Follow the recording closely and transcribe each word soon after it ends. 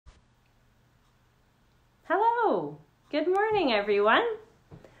Good morning, everyone.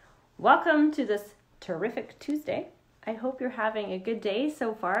 Welcome to this terrific Tuesday. I hope you're having a good day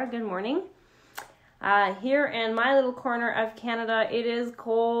so far. Good morning. Here in my little corner of Canada, it is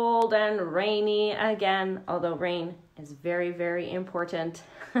cold and rainy again, although rain is very, very important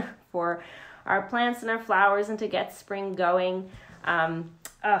for our plants and our flowers and to get spring going. I'm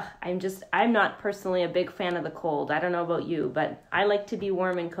not personally a big fan of the cold. I don't know about you, but I like to be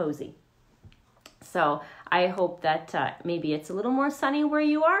warm and cozy. So I hope that maybe it's a little more sunny where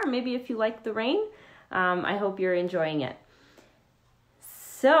you are. Maybe if you like the rain, I hope you're enjoying it.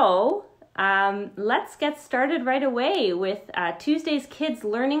 So let's get started right away with Tuesday's Kids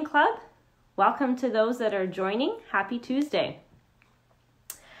Learning Club. Welcome to those that are joining. Happy Tuesday.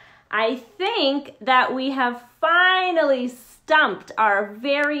 I think that we have finally stumped our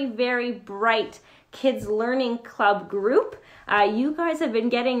very, very bright Kids Learning Club group. You guys have been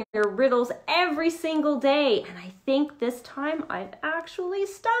getting your riddles every single day, and I think this time I've actually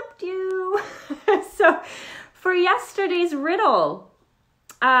stumped you. So for yesterday's riddle,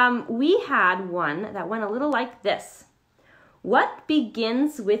 we had one that went a little like this. What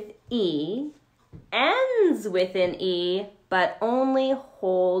begins with E, ends with an E, but only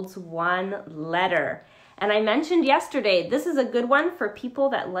holds one letter? And I mentioned yesterday, this is a good one for people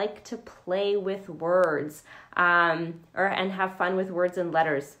that like to play with words and have fun with words and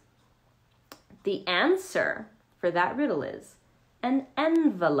letters. The answer for that riddle is an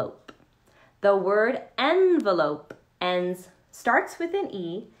envelope. The word envelope starts with an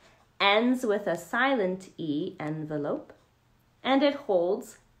E, ends with a silent E, envelope, and it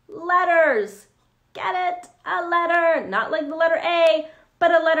holds letters. Get it? A letter. Not like the letter A, but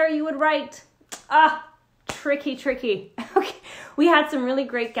a letter you would write. Tricky. Okay, we had some really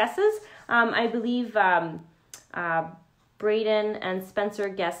great guesses. I believe Brayden and Spencer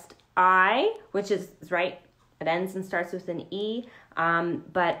guessed I, which is right. It ends and starts with an E,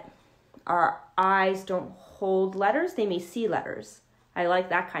 but our eyes don't hold letters. They may see letters. I like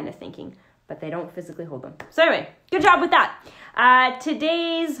that kind of thinking, but they don't physically hold them. So anyway, good job with that.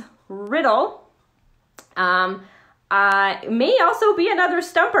 Today's riddle may also be another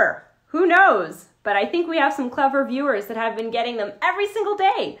stumper. Who knows? But I think we have some clever viewers that have been getting them every single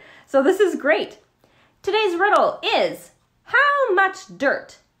day. So this is great. Today's riddle is, how much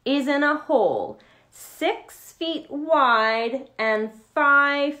dirt is in a hole 6 feet wide and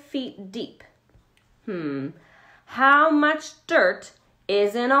 5 feet deep? How much dirt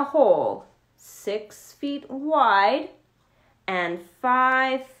is in a hole 6 feet wide and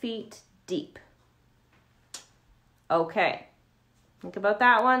 5 feet deep? Okay, think about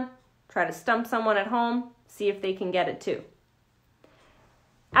that one. Try to stump someone at home, see if they can get it too.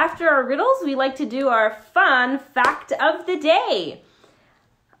 After our riddles, we like to do our fun fact of the day.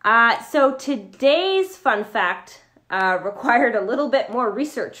 So today's fun fact required a little bit more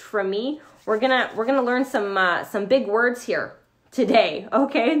research from me. We're gonna learn some big words here today,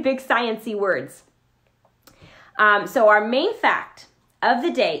 okay? Big sciencey words. So our main fact of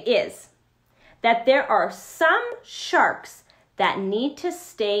the day is that there are some sharks that need to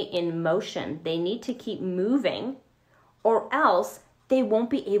stay in motion. They need to keep moving or else they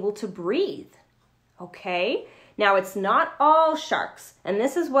won't be able to breathe, okay? Now, it's not all sharks, and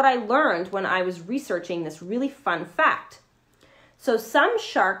this is what I learned when I was researching this really fun fact. So some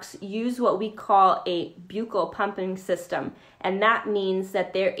sharks use what we call a buccal pumping system, and that means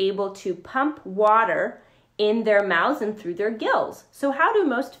that they're able to pump water in their mouths and through their gills. So how do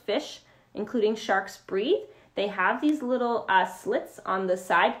most fish, including sharks, breathe? They have these little slits on the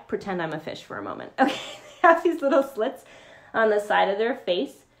side. Pretend I'm a fish for a moment. Okay, they have these little slits on the side of their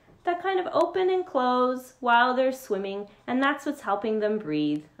face that kind of open and close while they're swimming, and that's what's helping them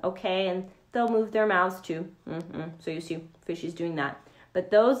breathe, okay? And they'll move their mouths too. So you see fishies doing that. But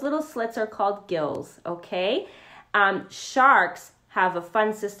those little slits are called gills, okay? Sharks have a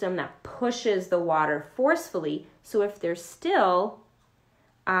fun system that pushes the water forcefully, so if they're still,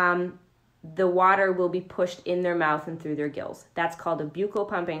 the water will be pushed in their mouth and through their gills. That's called a buccal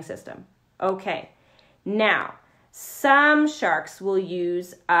pumping system. Okay, now, some sharks will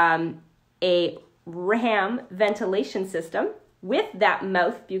use a ram ventilation system with that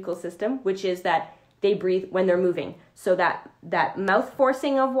mouth buccal system, which is that they breathe when they're moving. So that mouth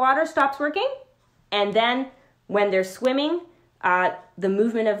forcing of water stops working, and then when they're swimming, the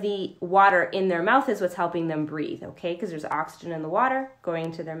movement of the water in their mouth is what's helping them breathe, okay? Because there's oxygen in the water going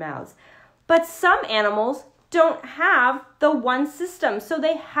into their mouths. But some animals don't have the one system, so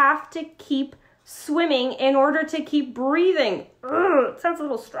they have to keep swimming in order to keep breathing. It sounds a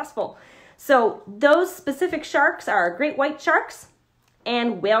little stressful. So those specific sharks are great white sharks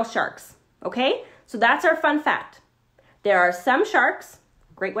and whale sharks, okay? So that's our fun fact. There are some sharks,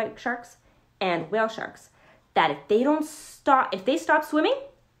 great white sharks and whale sharks, that if they stop swimming,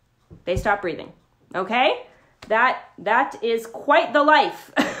 they stop breathing. Okay? That is quite the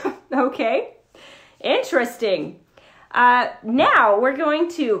life. Okay? Interesting. Now we're going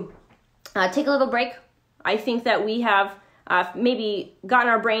to take a little break. I think that we have maybe gotten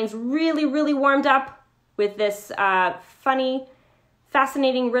our brains really, really warmed up with this funny,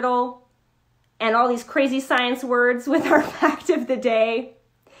 fascinating riddle and all these crazy science words with our fact of the day.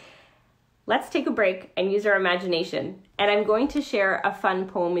 Let's take a break and use our imagination. And I'm going to share a fun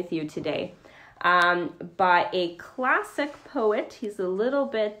poem with you today by a classic poet. He's a little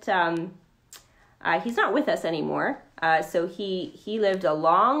bit, he's not with us anymore. So he lived a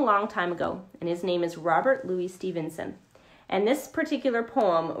long, long time ago, and his name is Robert Louis Stevenson. And this particular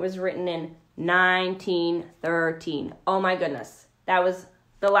poem was written in 1913. Oh my goodness. That was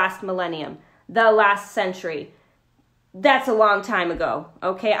the last millennium, the last century. That's a long time ago,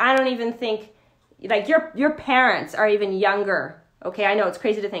 okay? I don't even think, like, your parents are even younger, okay? I know it's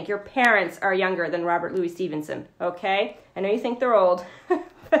crazy to think your parents are younger than Robert Louis Stevenson, okay? I know you think they're old,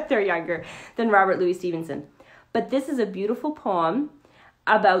 but they're younger than Robert Louis Stevenson. But this is a beautiful poem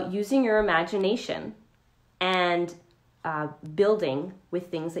about using your imagination and building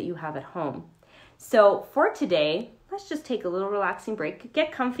with things that you have at home. So for today, let's just take a little relaxing break.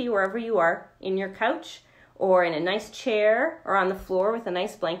 Get comfy wherever you are, in your couch or in a nice chair or on the floor with a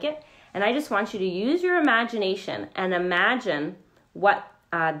nice blanket. And I just want you to use your imagination and imagine what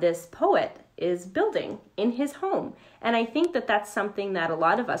this poet is building in his home. And I think that that's something that a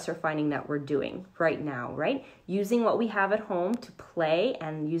lot of us are finding that we're doing right now, right? Using what we have at home to play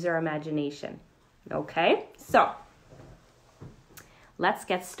and use our imagination. Okay, so let's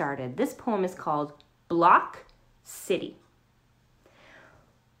get started. This poem is called Block City.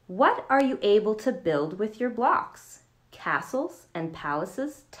 What are you able to build with your blocks? Castles and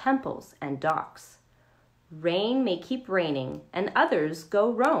palaces, temples and docks. Rain may keep raining and others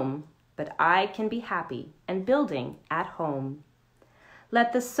go roam, but I can be happy and building at home.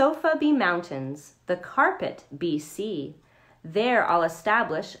 Let the sofa be mountains, the carpet be sea. There I'll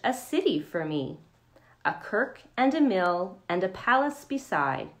establish a city for me. A kirk and a mill and a palace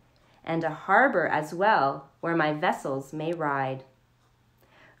beside, and a harbor as well where my vessels may ride.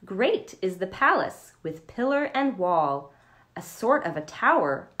 Great is the palace with pillar and wall, a sort of a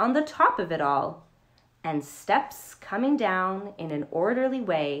tower on the top of it all, and steps coming down in an orderly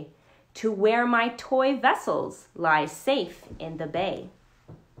way to where my toy vessels lie safe in the bay.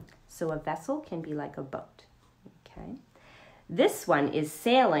 So a vessel can be like a boat, okay? This one is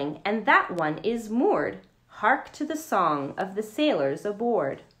sailing and that one is moored. Hark to the song of the sailors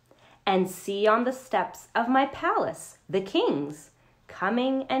aboard. And see on the steps of my palace the kings,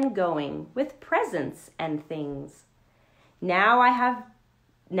 coming and going with presents and things. Now I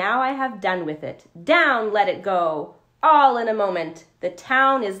have done with it. Down let it go. All in a moment, the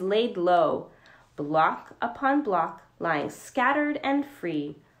town is laid low, block upon block lying scattered and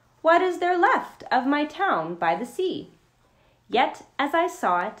free. What is there left of my town by the sea? Yet as I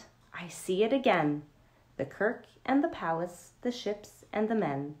saw it, I see it again, the kirk and the palace, the ships and the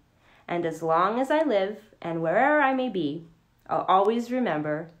men. And as long as I live and where'er I may be, I'll always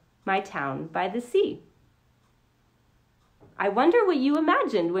remember my town by the sea. I wonder what you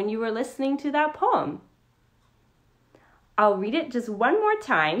imagined when you were listening to that poem. I'll read it just one more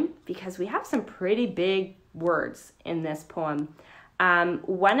time because we have some pretty big words in this poem.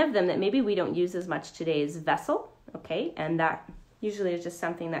 One of them that maybe we don't use as much today is vessel, okay? And that usually is just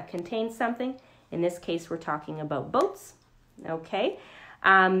something that contains something. In this case, we're talking about boats, okay?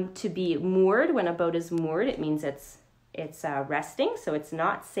 To be moored, when a boat is moored, it means it's resting, so it's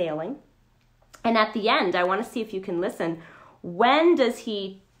not sailing. And at the end, I want to see if you can listen. When does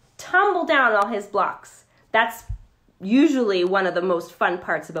he tumble down all his blocks? That's usually one of the most fun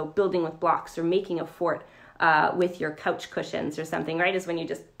parts about building with blocks or making a fort with your couch cushions or something, right? Is when you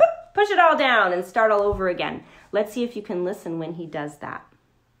just push it all down and start all over again. Let's see if you can listen when he does that.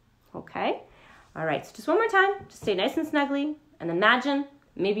 Okay? All right, so just one more time. Just stay nice and snuggly and imagine.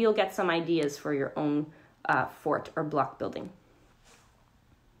 Maybe you'll get some ideas for your own fort or block building.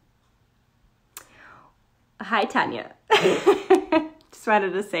 Hi, Tanya. Just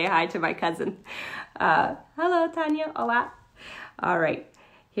wanted to say hi to my cousin. Hello, Tanya. Hola. All right,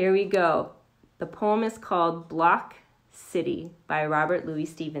 here we go. The poem is called Block City by Robert Louis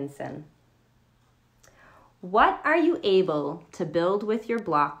Stevenson. What are you able to build with your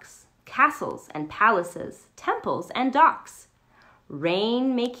blocks? Castles and palaces, temples and docks.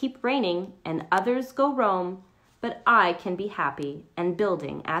 Rain may keep raining and others go roam, but I can be happy and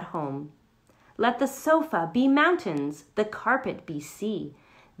building at home. Let the sofa be mountains, the carpet be sea.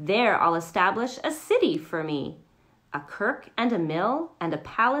 There I'll establish a city for me. A kirk and a mill and a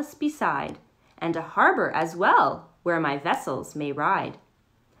palace beside, and a harbor as well, where my vessels may ride.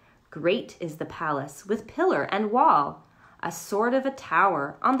 Great is the palace with pillar and wall, a sort of a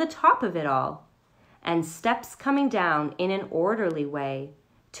tower on the top of it all, and steps coming down in an orderly way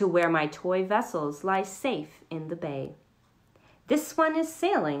to where my toy vessels lie safe in the bay. This one is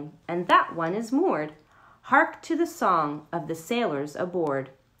sailing, and that one is moored. Hark to the song of the sailors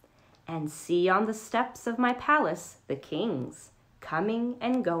aboard, and see on the steps of my palace the kings, coming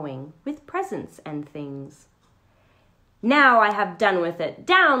and going with presents and things. Now I have done with it,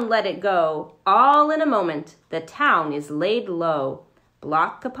 down let it go. All in a moment the town is laid low,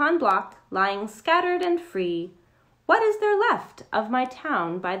 block upon block, lying scattered and free. What is there left of my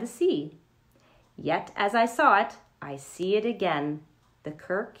town by the sea? Yet as I saw it, I see it again, the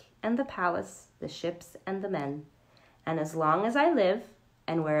kirk and the palace, the ships and the men. And as long as I live,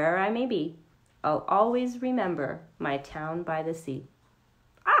 and where'er I may be, I'll always remember my town by the sea.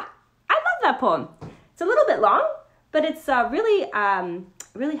 I love that poem. It's a little bit long, but it's really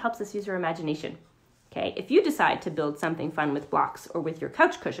helps us use our imagination. Okay, if you decide to build something fun with blocks or with your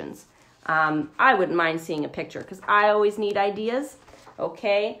couch cushions, I wouldn't mind seeing a picture because I always need ideas.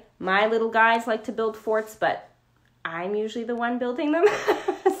 Okay, my little guys like to build forts, but I'm usually the one building them,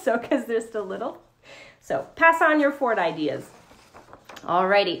 so because they're still little. So pass on your fort ideas.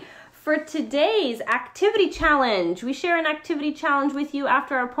 Alrighty, for today's activity challenge, we share an activity challenge with you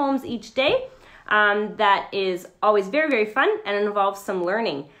after our poems each day. That is always very, very fun and involves some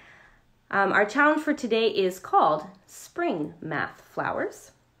learning. Our challenge for today is called Spring Math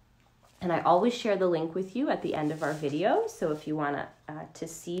Flowers. And I always share the link with you at the end of our video. So if you want to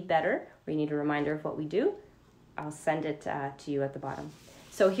see better or you need a reminder of what we do, I'll send it to you at the bottom.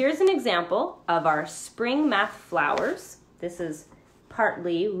 So here's an example of our Spring Math Flowers. This is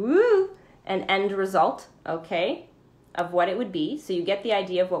partly an end result, okay, of what it would be. So you get the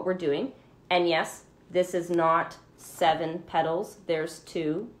idea of what we're doing. And yes, this is not 7 petals, there's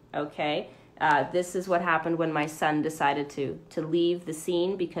 2, okay? This is what happened when my son decided to leave the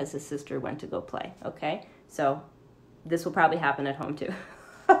scene because his sister went to go play, okay? So this will probably happen at home too.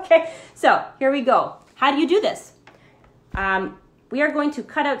 Okay, so here we go. How do you do this? We are going to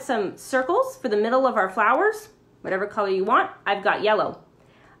cut out some circles for the middle of our flowers, whatever color you want. I've got yellow.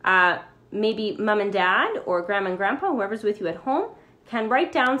 Maybe mom and dad or grandma and grandpa, whoever's with you at home, can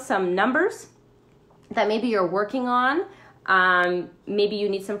write down some numbers that maybe you're working on. Maybe you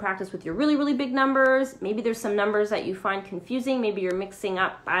need some practice with your really, really big numbers. Maybe there's some numbers that you find confusing. Maybe you're mixing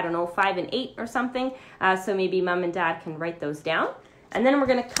up, I don't know, 5 and 8 or something. So maybe mom and dad can write those down. And then we're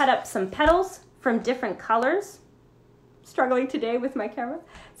going to cut up some petals from different colors. Struggling today with my camera.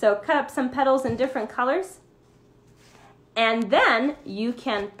 So cut up some petals in different colors. And then you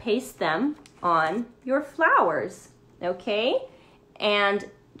can paste them on your flowers, okay? And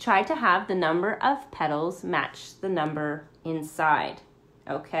try to have the number of petals match the number inside,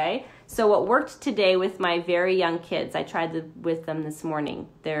 okay? So what worked today with my very young kids, I tried with them this morning,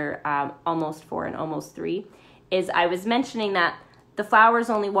 they're almost 4 and almost 3, is I was mentioning that the flowers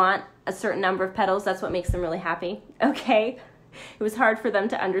only want a certain number of petals. That's what makes them really happy, okay? It was hard for them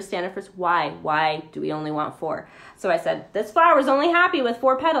to understand at first. Why do we only want 4? So I said, this flower is only happy with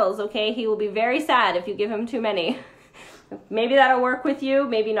 4 petals, okay? He will be very sad if you give him too many. Maybe that'll work with you,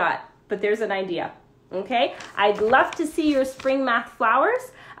 maybe not, but there's an idea, okay? I'd love to see your spring math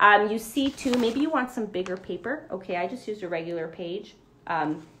flowers. You see too, maybe you want some bigger paper. Okay, I just used a regular page.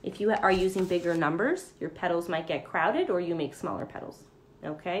 If you are using bigger numbers, your petals might get crowded or you make smaller petals,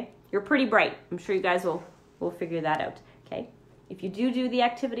 okay? You're pretty bright. I'm sure you guys will figure that out, okay? If you do the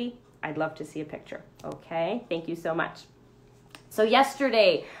activity, I'd love to see a picture, okay? Thank you so much. So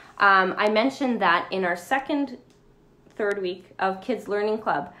yesterday, I mentioned that in our third week of Kids Learning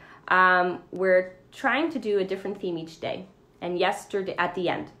Club, we're trying to do a different theme each day, and yesterday at the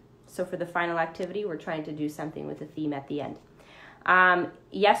end. So for the final activity, we're trying to do something with a theme at the end.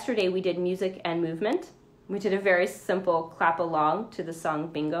 Yesterday we did music and movement. We did a very simple clap along to the song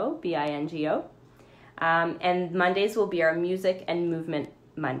Bingo, B-I-N-G-O. And Mondays will be our music and movement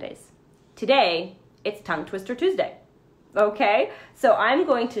Mondays. Today, it's Tongue Twister Tuesday. Okay, so I'm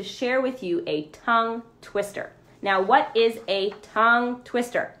going to share with you a tongue twister. Now, what is a tongue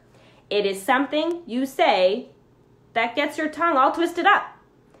twister? It is something you say that gets your tongue all twisted up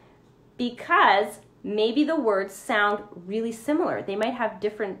because maybe the words sound really similar. They might have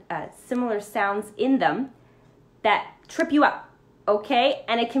different similar sounds in them that trip you up, okay?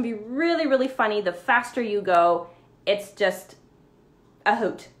 And it can be really, really funny. The faster you go, it's just a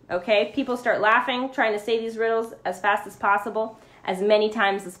hoot, Okay, people start laughing, trying to say these riddles as fast as possible, as many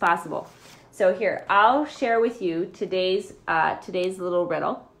times as possible. So here, I'll share with you today's little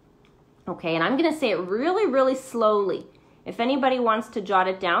riddle. Okay, and I'm going to say it really, really slowly. If anybody wants to jot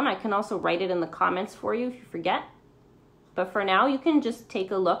it down, I can also write it in the comments for you if you forget. But for now, you can just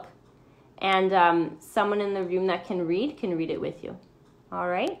take a look, and someone in the room that can read it with you. All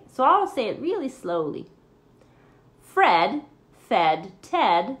right, so I'll say it really slowly. Fred fed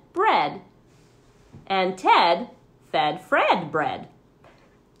Ted bread, and Ted fed Fred bread.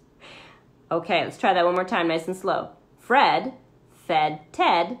 Okay, let's try that one more time, nice and slow. Fred fed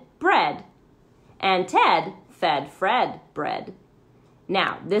Ted bread, and Ted fed Fred bread.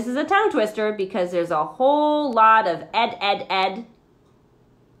 Now, this is a tongue twister because there's a whole lot of ed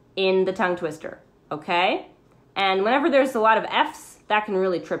in the tongue twister, okay? And whenever there's a lot of F's, that can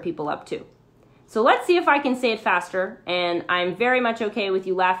really trip people up too. So let's see if I can say it faster, and I'm very much okay with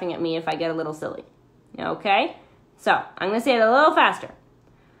you laughing at me if I get a little silly. Okay? So, I'm going to say it a little faster.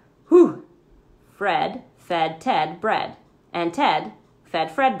 Whew. Fred fed Ted bread, and Ted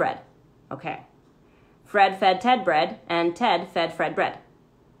fed Fred bread. Okay. Fred fed Ted bread, and Ted fed Fred bread.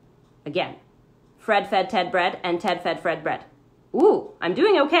 Again. Fred fed Ted bread, and Ted fed Fred bread. Ooh, I'm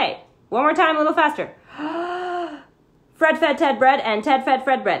doing okay. One more time, a little faster. Fred fed Ted bread, and Ted fed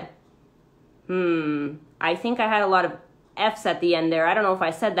Fred bread. I think I had a lot of F's at the end there. I don't know if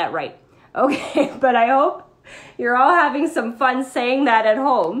I said that right. Okay, but I hope you're all having some fun saying that at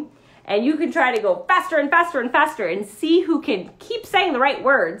home. And you can try to go faster and faster and faster and see who can keep saying the right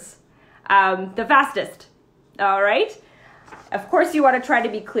words the fastest. All right? Of course, you want to try to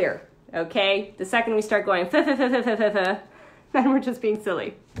be clear. Okay? The second we start going, then we're just being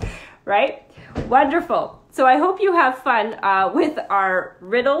silly. Right? Wonderful. So I hope you have fun with our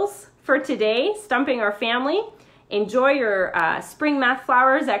riddles for today, stumping our family. Enjoy your Spring Math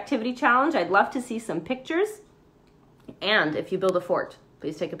Flowers activity challenge. I'd love to see some pictures. And if you build a fort,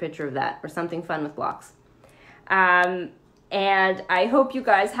 please take a picture of that or something fun with blocks. And I hope you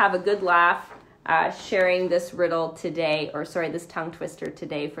guys have a good laugh sharing this riddle today, or sorry, this tongue twister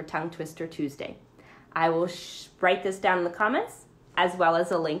today for Tongue Twister Tuesday. I will write this down in the comments, as well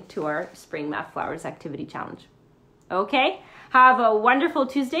as a link to our Spring Math Flowers activity challenge. Okay? Have a wonderful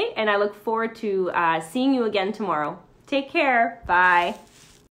Tuesday, and I look forward to seeing you again tomorrow. Take care. Bye.